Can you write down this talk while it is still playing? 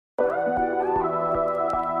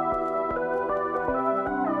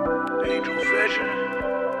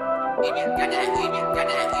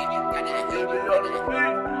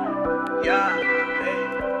Yeah, hey.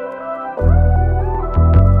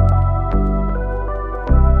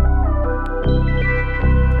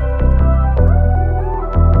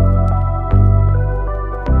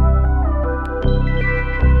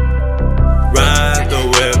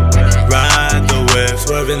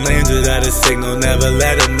 Swerving lanes without a signal, never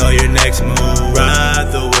let them know your next move. Ride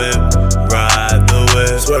the whip, ride the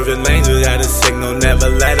whip. Swerving lanes without a signal, never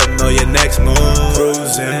let them know your next move.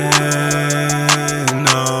 Cruising,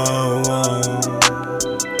 no.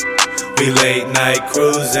 We late night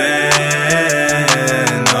cruising,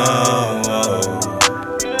 no.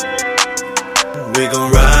 We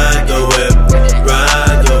gon' ride the whip,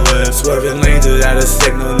 ride the whip. Swerving lanes without a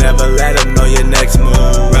signal, never let them know your next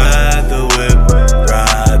move. Ride the whip.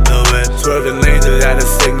 Swerving lanes without a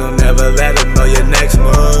signal, never let them know your next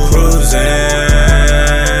move. Cruising,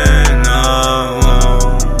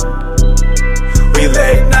 no. We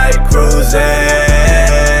late night cruising,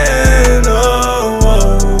 oh.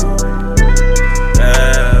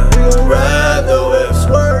 Yeah. Ride the whip,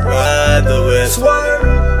 swerve, ride the whip, swerve,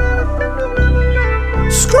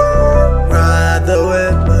 screw, ride the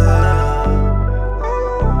whip.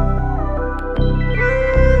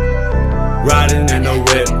 Riding in a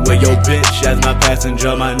whip with your bitch as my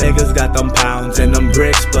passenger. My niggas got them pounds and them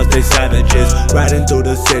bricks, plus they savages. Riding through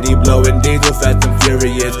the city, blowing diesel fast and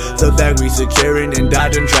furious. Look like we securing and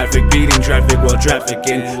dodging traffic, beating traffic while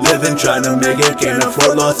trafficking. Living trying to make it, can't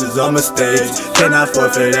afford losses or mistakes. Can I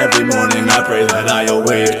forfeit every morning? I pray that I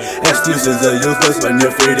awake. Excuses are useless when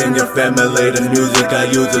you're feeding your family. The music I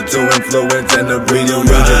use it to influence and to breathe your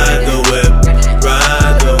music. Ride the whip,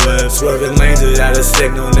 ride the whip. Swerving lanes without a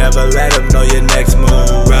signal, never let them know your next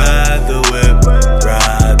move. Ride the whip,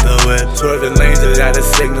 ride the whip. Swerving lanes without a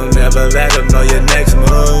signal, never let them know your next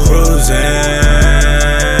move. Cruising,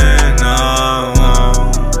 no.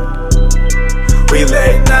 We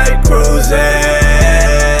late night cruising,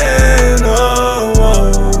 oh.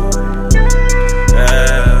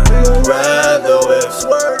 Yeah. Ride the whip,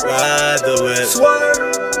 swerve, ride the whip, swerve,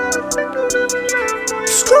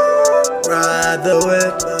 screw, ride the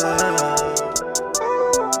whip.